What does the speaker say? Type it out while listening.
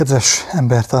Kedves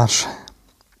embertárs,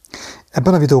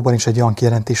 ebben a videóban is egy olyan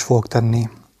kijelentést fogok tenni,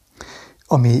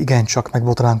 ami igencsak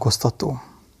megbotránkoztató.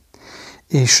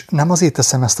 És nem azért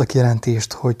teszem ezt a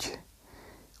kijelentést, hogy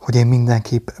én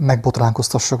mindenképp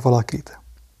megbotránkoztassak valakit.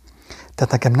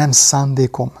 Tehát nekem nem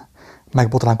szándékom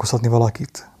megbotránkoztatni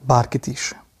valakit, bárkit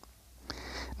is.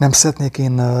 Nem szeretnék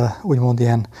én úgymond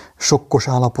ilyen sokkos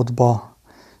állapotba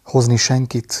hozni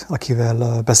senkit,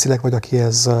 akivel beszélek, vagy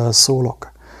akihez szólok.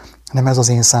 Nem ez az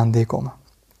én szándékom.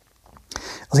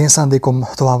 Az én szándékom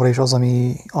továbbra is az,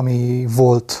 ami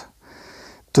volt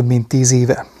több mint 10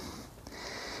 éve.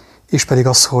 És pedig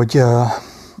az, hogy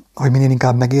minél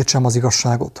inkább megértsem az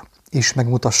igazságot, és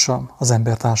megmutassam az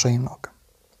embertársaimnak.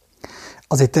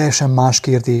 Az egy teljesen más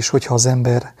kérdés, hogyha az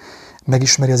ember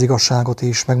megismeri az igazságot,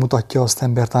 és megmutatja azt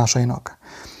embertársainak.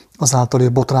 Azáltal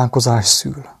ő botránkozás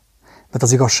szül. Mert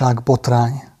az igazság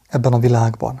botrány ebben a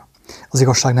világban. Az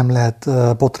igazság nem lehet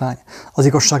botrány. Az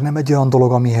igazság nem egy olyan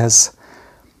dolog,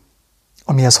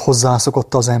 amihez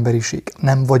hozzászokott az emberiség.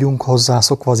 Nem vagyunk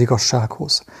hozzászokva az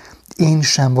igazsághoz. Én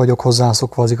sem vagyok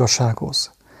hozzászokva az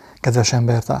igazsághoz. Kedves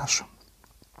embertárs!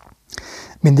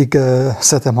 Mindig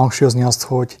szeretem hangsúlyozni azt,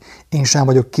 hogy én sem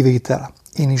vagyok kivétel.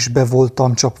 Én is be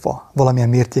voltam csapva. Valamilyen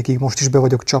mértékig most is be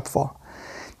vagyok csapva.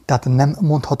 Tehát nem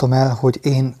mondhatom el, hogy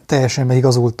én teljesen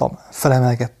megigazultam,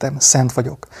 felemelkedtem, szent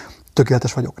vagyok,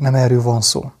 tökéletes vagyok. Nem erről van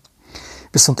szó.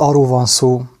 Viszont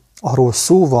arról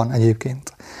szó van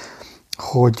egyébként,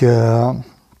 hogy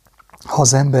ha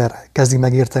az ember kezdi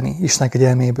megérteni Isten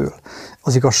kegyelméből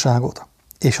az igazságot,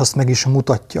 és azt meg is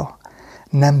mutatja,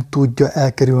 nem tudja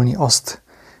elkerülni azt,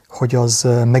 hogy az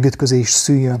megütközés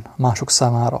szüljön mások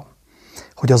számára,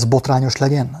 hogy az botrányos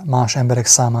legyen más emberek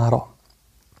számára.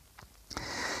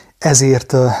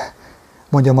 Ezért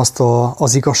mondjam azt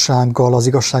az igazsággal, az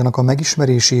igazságnak a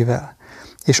megismerésével,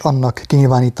 és annak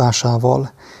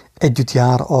kinyilvánításával együtt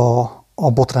jár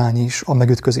a botrány is, a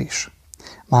megütközés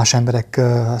más emberek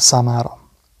számára.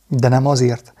 De nem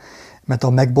azért, mert a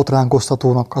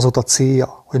megbotránkoztatónak az ott a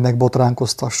célja, hogy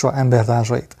megbotránkoztassa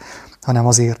embertársait, hanem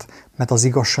azért, mert az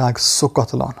igazság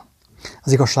szokatlan.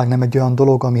 Az igazság nem egy olyan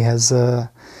dolog,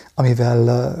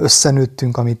 amivel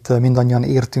összenőttünk, amit mindannyian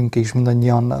értünk, és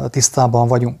mindannyian tisztában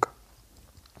vagyunk.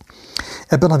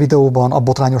 Ebben a videóban a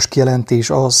botrányos kijelentés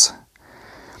az,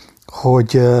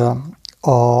 hogy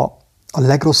a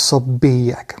legrosszabb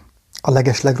bélyeg, a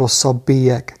legrosszabb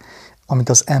bélyeg, amit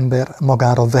az ember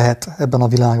magára vehet ebben a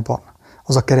világban,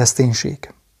 az a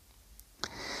kereszténység.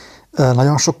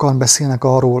 Nagyon sokan beszélnek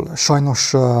arról,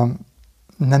 sajnos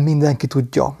nem mindenki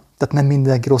tudja, tehát nem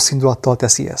mindenki rossz indulattal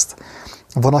teszi ezt.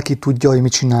 Van, aki tudja, hogy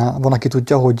mit csinál, van, aki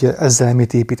tudja, hogy ezzel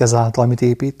mit épít, ezáltal mit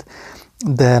épít,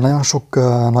 de nagyon sok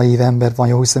naív ember van,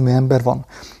 jóhiszemű ember van,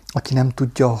 aki nem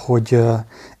tudja, hogy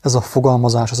ez a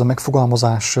fogalmazás, ez a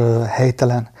megfogalmazás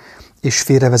helytelen és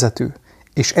félrevezető,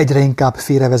 és egyre inkább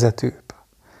félrevezetőbb.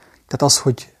 Tehát az,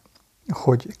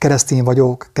 hogy keresztény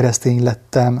vagyok, keresztény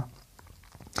lettem,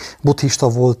 buddhista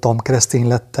voltam, keresztény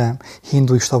lettem,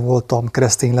 hinduista voltam,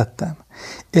 keresztény lettem.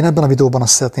 Én ebben a videóban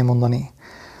azt szeretném mondani,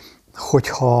 hogy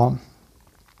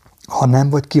ha nem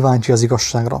vagy kíváncsi az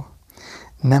igazságra,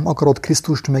 nem akarod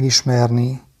Krisztust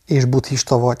megismerni, és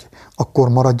buddhista vagy, akkor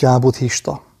maradjál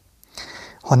buddhista.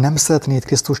 Ha nem szeretnéd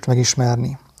Krisztust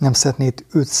megismerni, nem szeretnéd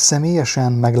őt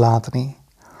személyesen meglátni,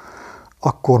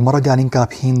 akkor maradjál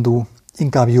inkább hindu,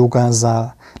 inkább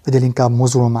jogázzál, legyél inkább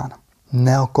muzulmán.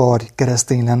 Ne akarj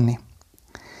keresztény lenni,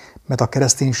 mert a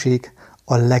kereszténység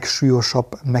a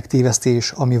legsúlyosabb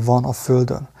megtévesztés, ami van a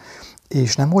Földön.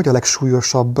 És nem hogy a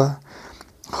legsúlyosabb,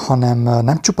 hanem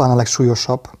nem csupán a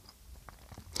legsúlyosabb,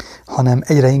 hanem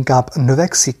egyre inkább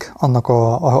növekszik annak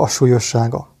a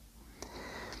súlyossága.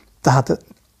 Tehát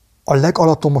a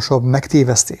legalatomosabb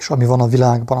megtévesztés, ami van a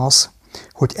világban az,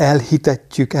 hogy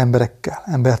elhitetjük emberekkel,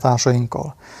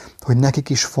 embertársainkkal, hogy nekik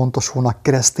is fontos volna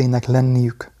kereszténynek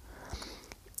lenniük.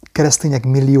 Keresztények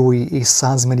milliói és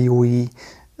százmilliói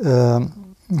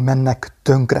mennek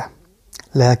tönkre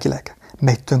lelkileg.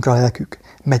 Megy tönkre a lelkük,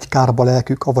 megy kárba a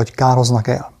lelkük, avagy károznak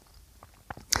el.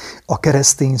 A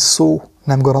keresztény szó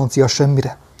nem garancia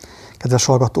semmire, kedves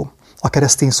hallgató. A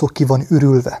keresztény szó ki van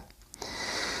ürülve.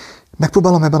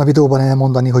 Megpróbálom ebben a videóban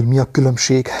elmondani, hogy mi a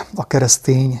különbség a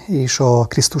keresztény és a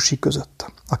krisztusi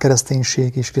között. A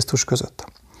kereszténység és Krisztus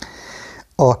között.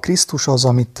 A Krisztus az,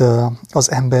 amit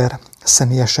az ember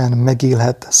személyesen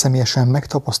megélhet, személyesen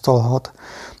megtapasztalhat,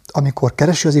 amikor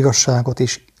keresi az igazságot,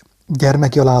 és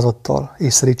gyermeki alázattal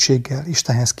és szerítséggel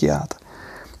Istenhez kiált.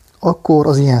 Akkor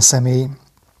az ilyen személy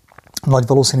nagy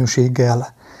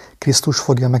valószínűséggel Krisztus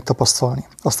fogja megtapasztalni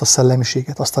azt a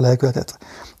szellemiséget, azt a lelkületet,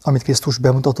 amit Krisztus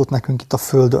bemutatott nekünk itt a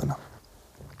Földön.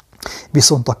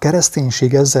 Viszont a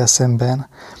kereszténység ezzel szemben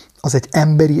az egy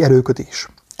emberi erőködés,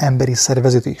 emberi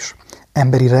szerveződés,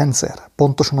 emberi rendszer,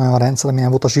 pontosan olyan rendszer, amilyen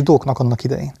volt a zsidóknak annak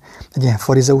idején. Egy ilyen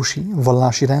farizeusi,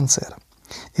 vallási rendszer.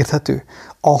 Érthető?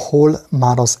 Ahol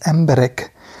már az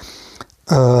emberek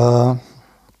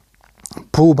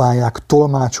próbálják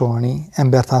tolmácsolni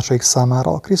embertársaik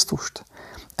számára a Krisztust.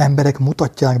 Emberek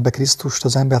mutatják be Krisztust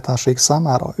az embertársaik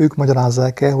számára. Ők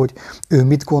magyarázzák el, hogy ő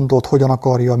mit gondolt, hogyan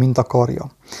akarja, mint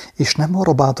akarja. És nem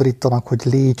arra bátorítanak, hogy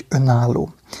légy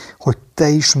önálló, hogy te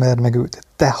ismerd meg őt,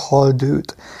 te halld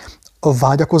őt,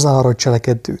 vágyakozzál arra, hogy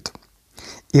cselekedd őt.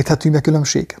 Érthető mi a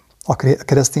különbség a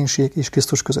kereszténység és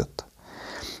Krisztus között?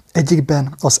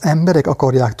 Egyikben az emberek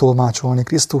akarják tolmácsolni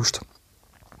Krisztust,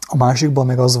 a másikban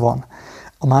meg az van,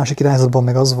 a másik irányzatban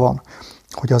meg az van,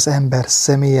 hogy az ember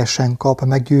személyesen kap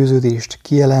meggyőződést,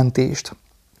 kijelentést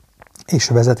és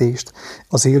vezetést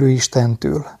az élő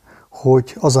Istentől,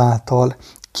 hogy azáltal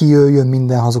kijöjjön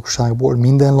minden hazugságból,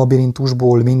 minden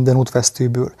labirintusból, minden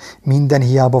útvesztőből, minden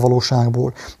hiába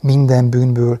valóságból, minden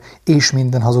bűnből és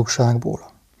minden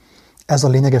hazugságból. Ez a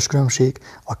lényeges különbség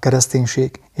a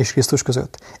kereszténység és Krisztus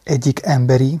között. Egyik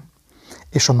emberi,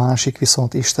 és a másik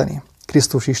viszont isteni.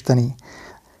 Krisztus isteni,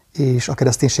 és a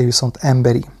kereszténység viszont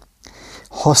emberi.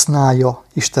 Használja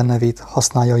Isten nevét,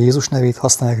 használja Jézus nevét,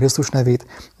 használja Krisztus nevét,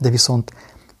 de viszont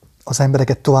az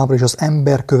embereket továbbra is az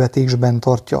emberkövetésben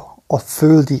tartja, a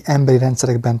földi emberi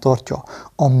rendszerekben tartja,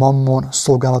 a mammon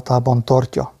szolgálatában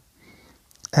tartja.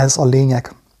 Ez a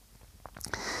lényeg.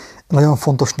 Nagyon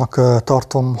fontosnak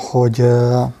tartom, hogy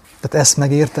ezt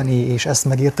megérteni és ezt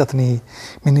megértetni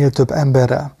minél több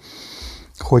emberrel,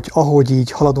 hogy ahogy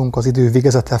így haladunk az idő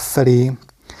végezete felé,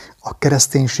 a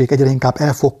kereszténység egyre inkább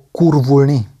el fog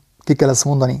kurvulni. Ki kell ezt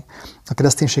mondani? A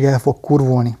kereszténység el fog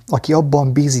kurvulni. Aki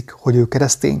abban bízik, hogy ő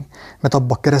keresztény, mert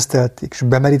abba keresztelték és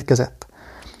bemerítkezett,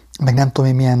 meg nem tudom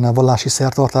én milyen vallási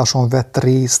szertartáson vett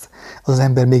részt, az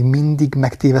ember még mindig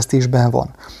megtévesztésben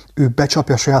van. Ő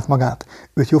becsapja saját magát,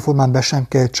 őt jóformán be sem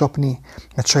kell csapni,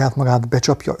 mert saját magát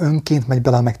becsapja, önként megy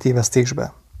bele a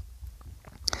megtévesztésbe.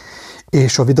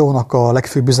 És a videónak a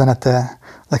legfőbb üzenete,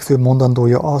 legfőbb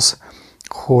mondandója az,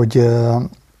 hogy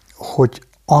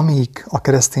amíg a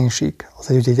kereszténység, az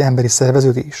egy emberi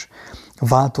szerveződés,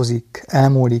 változik,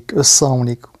 elmúlik,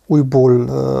 összeomlik, újból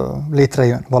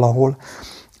létrejön valahol,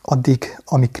 addig,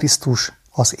 amíg Krisztus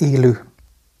az élő,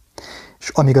 és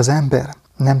amíg az ember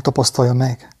nem tapasztalja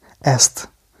meg ezt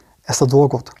a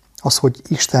dolgot, az, hogy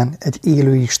Isten egy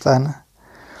élő Isten,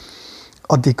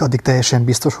 addig teljesen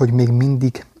biztos, hogy még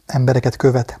mindig embereket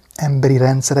követ, emberi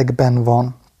rendszerekben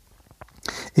van,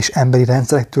 és emberi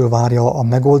rendszerektől várja a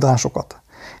megoldásokat.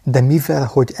 De mivel,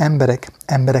 hogy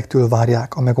emberektől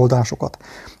várják a megoldásokat,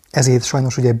 ezért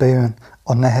sajnos ugye bejön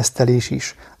a neheztelés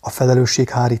is, a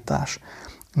felelősséghárítás,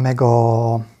 meg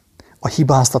a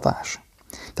hibáztatás.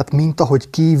 Tehát mint ahogy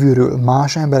kívülről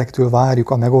más emberektől várjuk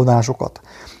a megoldásokat,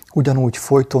 ugyanúgy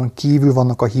folyton kívül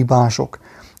vannak a hibások,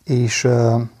 és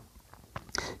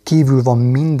kívül van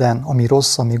minden, ami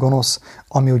rossz, ami gonosz,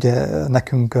 ami ugye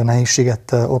nekünk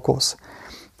nehézséget okoz.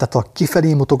 Tehát a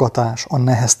kifelé mutogatás, a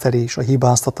neheztelés, a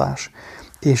hibáztatás,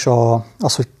 és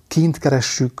az, hogy kint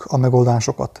keressük a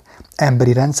megoldásokat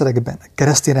emberi rendszerekben,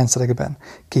 keresztény rendszerekben,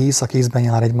 kéz a kézben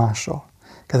jár egymással.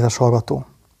 Kedves hallgató!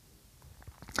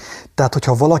 Tehát,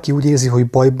 hogyha valaki úgy érzi, hogy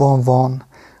bajban van,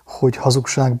 hogy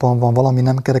hazugságban van, valami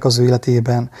nem kerek az ő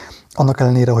életében, annak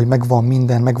ellenére, hogy megvan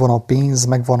minden, megvan a pénz,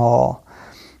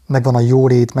 megvan a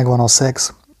jólét, megvan a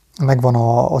szex, megvan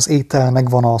az étel,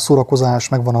 megvan a szórakozás,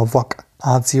 megvan a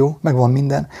vakáció, megvan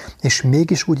minden, és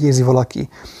mégis úgy érzi valaki,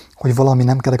 hogy valami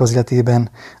nem kerek az életében,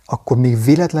 akkor még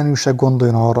véletlenül se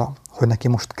gondoljon arra, hogy neki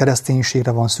most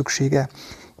kereszténységre van szüksége,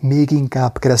 még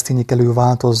inkább keresztényi kellő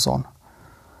változzon.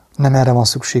 Nem erre van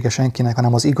szüksége senkinek,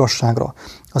 hanem az igazságra.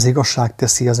 Az igazság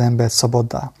teszi az embert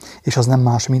szabaddá, és az nem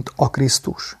más, mint a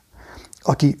Krisztus.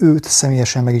 Aki őt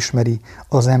személyesen megismeri,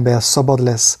 az ember szabad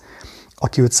lesz.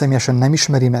 Aki őt személyesen nem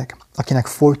ismeri meg, akinek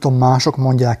folyton mások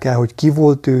mondják el, hogy ki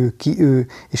volt ő, ki ő,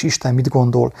 és Isten mit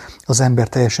gondol, az ember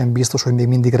teljesen biztos, hogy még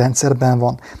mindig rendszerben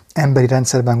van, emberi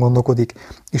rendszerben gondolkodik,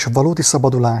 és valódi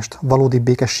szabadulást, valódi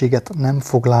békességet nem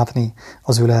fog látni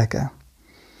az ő lelke.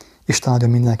 Isten áldjon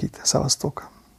mindenkit, szevasztok!